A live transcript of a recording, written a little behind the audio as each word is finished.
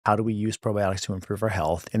how do we use probiotics to improve our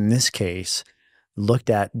health, in this case, looked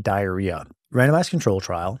at diarrhea. Randomized control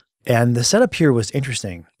trial. And the setup here was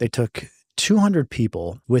interesting. They took 200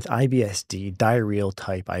 people with ibs-d, diarrheal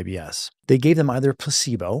type IBS. They gave them either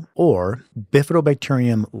placebo or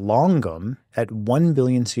Bifidobacterium longum at 1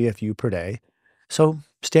 billion CFU per day, so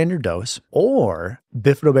standard dose, or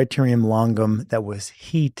Bifidobacterium longum that was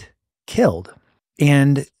heat killed.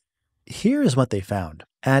 And here's what they found.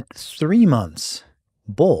 At 3 months,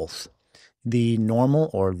 both the normal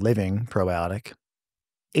or living probiotic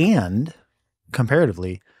and,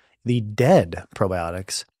 comparatively, the dead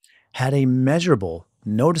probiotics had a measurable,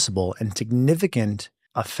 noticeable, and significant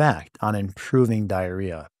effect on improving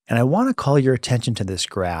diarrhea. And I want to call your attention to this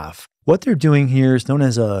graph. What they're doing here is known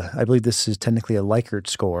as I believe this is technically a Likert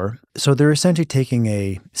score. So they're essentially taking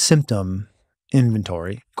a symptom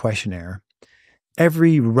inventory questionnaire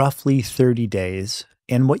every roughly 30 days.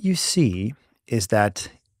 And what you see is that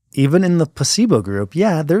even in the placebo group,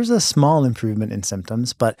 yeah, there's a small improvement in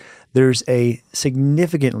symptoms, but there's a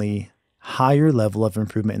significantly higher level of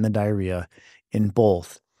improvement in the diarrhea in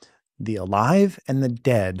both the alive and the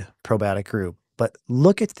dead probiotic group. But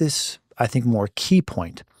look at this, I think, more key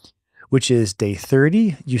point, which is day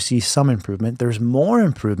 30, you see some improvement. There's more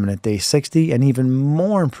improvement at day 60 and even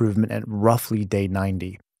more improvement at roughly day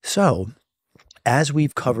 90. So as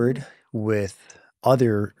we've covered with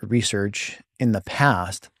other research in the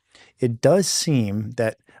past, it does seem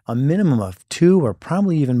that a minimum of 2 or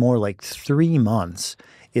probably even more like 3 months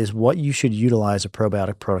is what you should utilize a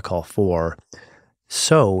probiotic protocol for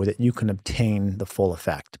so that you can obtain the full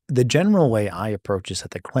effect. The general way I approach this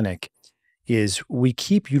at the clinic is we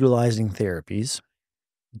keep utilizing therapies,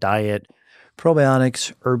 diet,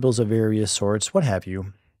 probiotics, herbals of various sorts, what have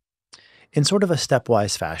you, in sort of a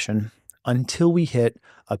stepwise fashion until we hit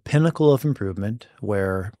a pinnacle of improvement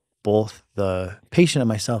where both the patient and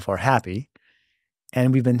myself are happy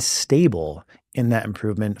and we've been stable in that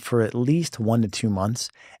improvement for at least 1 to 2 months,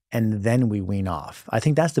 and then we wean off. I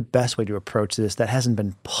think that's the best way to approach this. That hasn't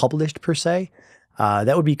been published per se.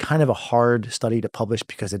 That would be kind of a hard study to publish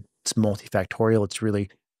because it's multifactorial. It's really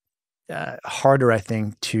harder, I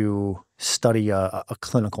think, to study a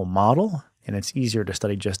clinical model, and it's easier to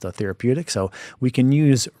study just a therapeutic. So we can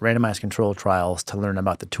use randomized control trials to learn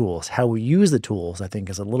about the tools. How we use the tools, I think,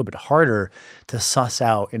 is a little bit harder to suss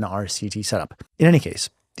out in our CT setup. In any case,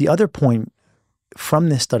 the other point from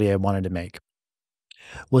this study I wanted to make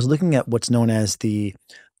was looking at what's known as the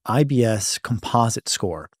IBS composite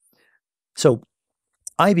score. So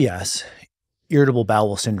IBS, irritable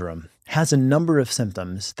bowel syndrome, has a number of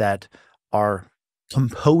symptoms that are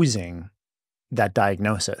composing that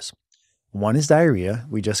diagnosis. One is diarrhea.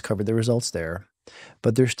 We just covered the results there.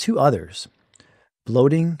 But there's 2 others,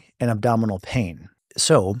 bloating and abdominal pain.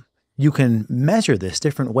 So you can measure this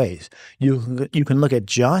different ways. You can look at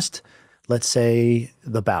just, let's say,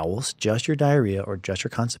 the bowels, just your diarrhea or just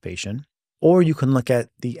your constipation, or you can look at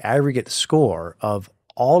the aggregate score of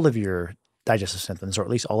all of your digestive symptoms, or at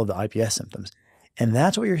least all of the IBS symptoms. And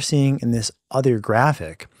that's what you're seeing in this other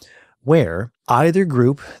graphic, where either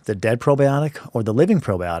group, the dead probiotic or the living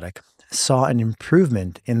probiotic, saw an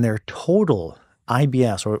improvement in their total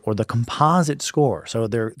IBS or the composite score. So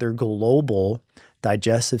their global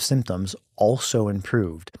digestive symptoms also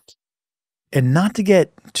improved. And not to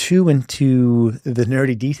get too into the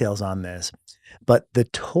nerdy details on this, but the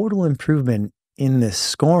total improvement in this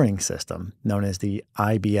scoring system, known as the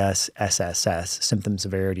IBS-SSS, Symptom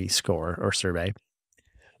Severity Score or Survey,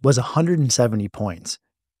 was 170 points.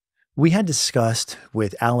 We had discussed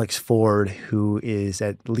with Alex Ford, who is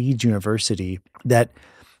at Leeds University, that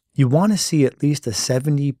you want to see at least a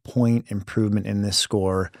 70-point improvement in this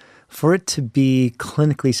score for it to be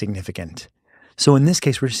clinically significant. So in this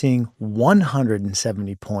case, we're seeing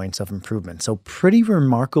 170 points of improvement. So pretty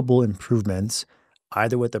remarkable improvements,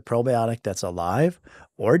 either with the probiotic that's alive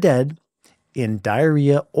or dead, in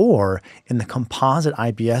diarrhea or in the composite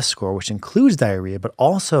IBS score, which includes diarrhea, but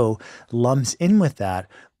also lumps in with that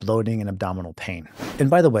bloating and abdominal pain. And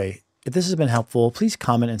by the way, if this has been helpful, please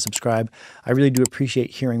comment and subscribe. I really do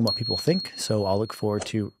appreciate hearing what people think, so I'll look forward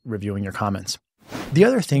to reviewing your comments. The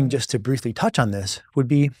other thing, just to briefly touch on this, would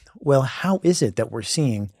be, well, how is it that we're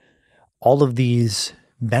seeing all of these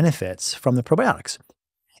benefits from the probiotics?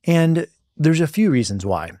 And there's a few reasons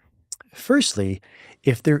why. Firstly,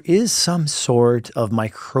 if there is some sort of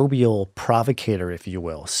microbial provocator, if you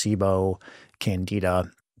will, SIBO,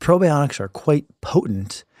 Candida, probiotics are quite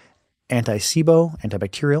potent anti-SIBO,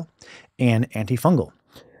 antibacterial, and antifungal.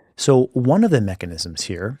 So one of the mechanisms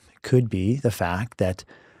here could be the fact that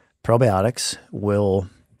probiotics will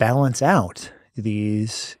balance out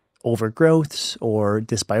these overgrowths or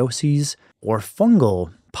dysbioses or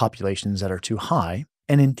fungal populations that are too high.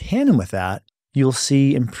 And in tandem with that, you'll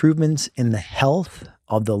see improvements in the health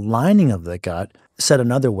of the lining of the gut. Said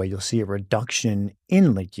another way, you'll see a reduction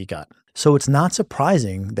in leaky gut. So it's not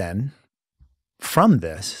surprising then from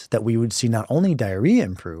this that we would see not only diarrhea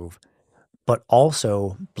improve, but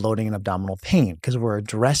also bloating and abdominal pain, because we're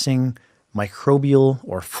addressing microbial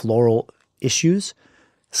or floral issues.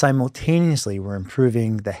 Simultaneously, we're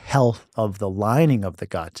improving the health of the lining of the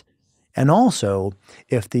gut. And also,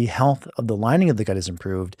 if the health of the lining of the gut is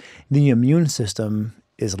improved, the immune system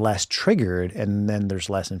is less triggered and then there's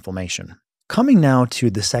less inflammation. Coming now to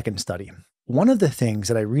the second study, one of the things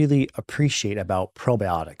that I really appreciate about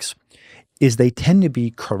probiotics is they tend to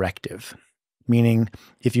be corrective, meaning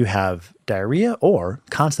if you have diarrhea or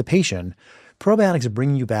constipation, probiotics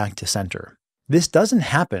bring you back to center. This doesn't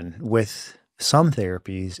happen with some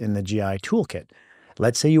therapies in the GI toolkit.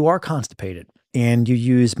 Let's say you are constipated and you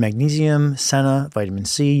use magnesium, senna, vitamin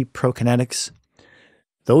C, prokinetics.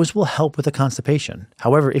 Those will help with the constipation.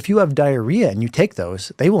 However, if you have diarrhea and you take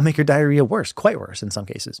those, they will make your diarrhea worse, quite worse in some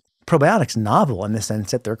cases. Probiotics novel in the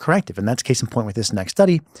sense that they're corrective, and that's case in point with this next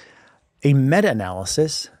study, a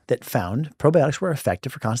meta-analysis that found probiotics were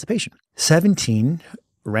effective for constipation. 17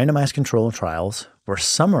 randomized controlled trials were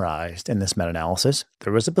summarized in this meta-analysis.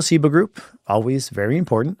 There was a placebo group, always very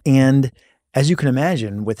important. And as you can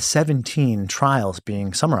imagine, with 17 trials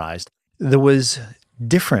being summarized, there was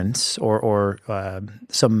difference or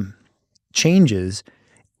some changes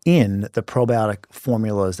in the probiotic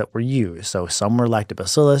formulas that were used. So some were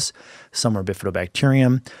lactobacillus, some were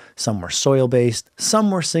bifidobacterium, some were soil-based, some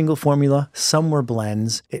were single formula, some were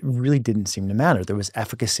blends. It really didn't seem to matter. There was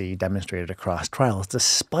efficacy demonstrated across trials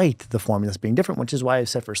despite the formulas being different, which is why I've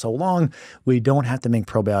said for so long, we don't have to make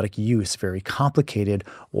probiotic use very complicated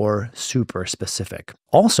or super specific.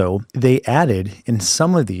 Also, they added in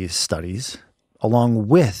some of these studies, along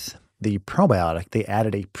with the probiotic, they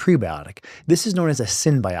added a prebiotic. This is known as a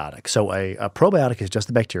synbiotic. So a probiotic is just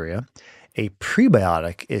the bacteria. A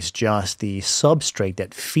prebiotic is just the substrate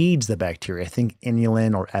that feeds the bacteria. Think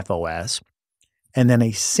inulin or FOS. And then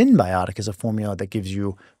a synbiotic is a formula that gives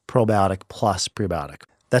you probiotic plus prebiotic.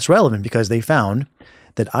 That's relevant because they found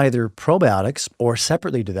that either probiotics or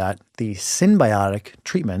separately to that, the synbiotic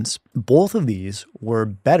treatments, both of these were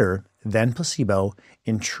better than placebo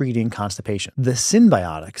in treating constipation. The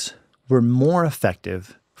synbiotics were more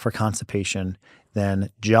effective for constipation than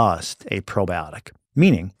just a probiotic,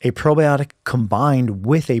 meaning a probiotic combined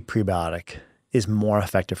with a prebiotic is more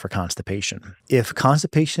effective for constipation. If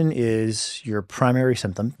constipation is your primary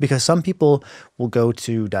symptom, because some people will go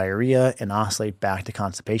to diarrhea and oscillate back to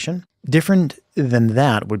constipation, different than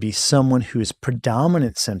that would be someone whose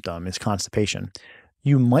predominant symptom is constipation.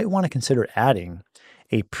 You might want to consider adding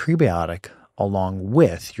a prebiotic along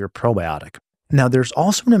with your probiotic. Now, there's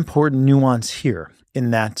also an important nuance here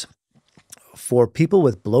in that for people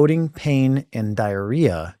with bloating, pain, and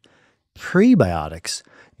diarrhea, prebiotics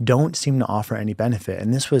don't seem to offer any benefit.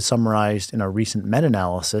 And this was summarized in a recent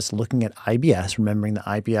meta-analysis looking at IBS, remembering that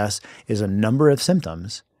IBS is a number of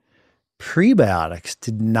symptoms. Prebiotics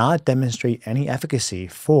did not demonstrate any efficacy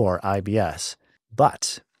for IBS.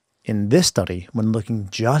 But in this study, when looking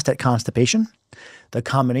just at constipation, the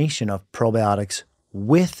combination of probiotics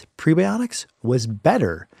with prebiotics was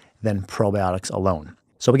better than probiotics alone.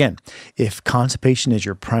 So again, if constipation is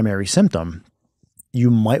your primary symptom, you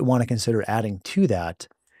might want to consider adding to that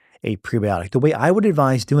a prebiotic. The way I would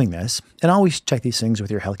advise doing this, and always check these things with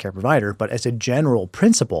your healthcare provider, but as a general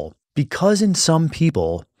principle, because in some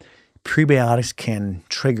people, prebiotics can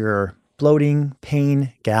trigger bloating,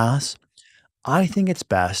 pain, gas, I think it's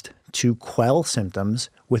best to quell symptoms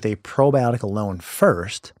with a probiotic alone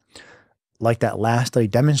first, like that last study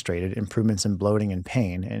demonstrated improvements in bloating and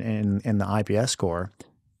pain in the IBS score.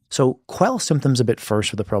 So quell symptoms a bit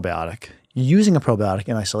first with a probiotic, using a probiotic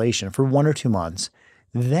in isolation for 1 or 2 months,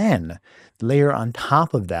 then layer on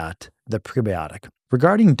top of that the prebiotic.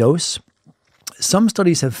 Regarding dose, some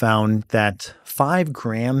studies have found that 5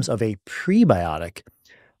 grams of a prebiotic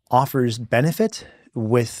offers benefit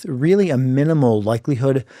with really a minimal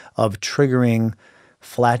likelihood of triggering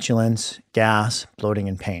flatulence, gas, bloating,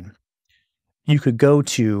 and pain. You could go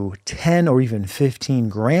to 10 or even 15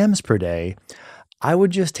 grams per day. I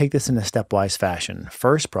would just take this in a stepwise fashion.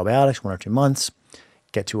 First, probiotics, 1 or 2 months,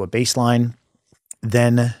 get to a baseline.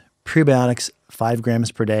 Then prebiotics, 5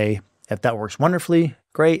 grams per day. If that works wonderfully,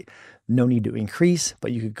 great. No need to increase,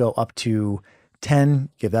 but you could go up to 10,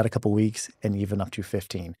 give that a couple weeks, and even up to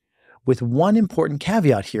 15. With one important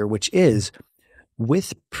caveat here, which is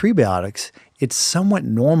with prebiotics, it's somewhat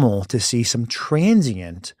normal to see some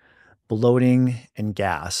transient bloating, and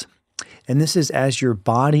gas. And this is as your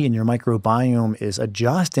body and your microbiome is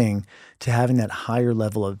adjusting to having that higher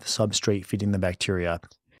level of substrate feeding the bacteria.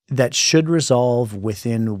 That should resolve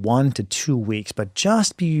within 1 to 2 weeks, but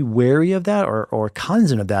just be wary of that or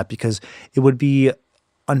cognizant of that, because it would be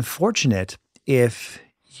unfortunate if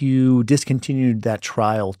you discontinued that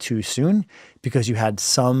trial too soon because you had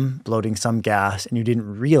some bloating, some gas, and you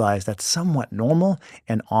didn't realize that's somewhat normal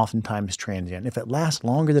and oftentimes transient. If it lasts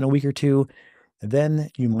longer than a week or two, then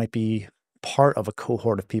you might be part of a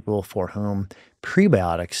cohort of people for whom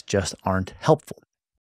prebiotics just aren't helpful.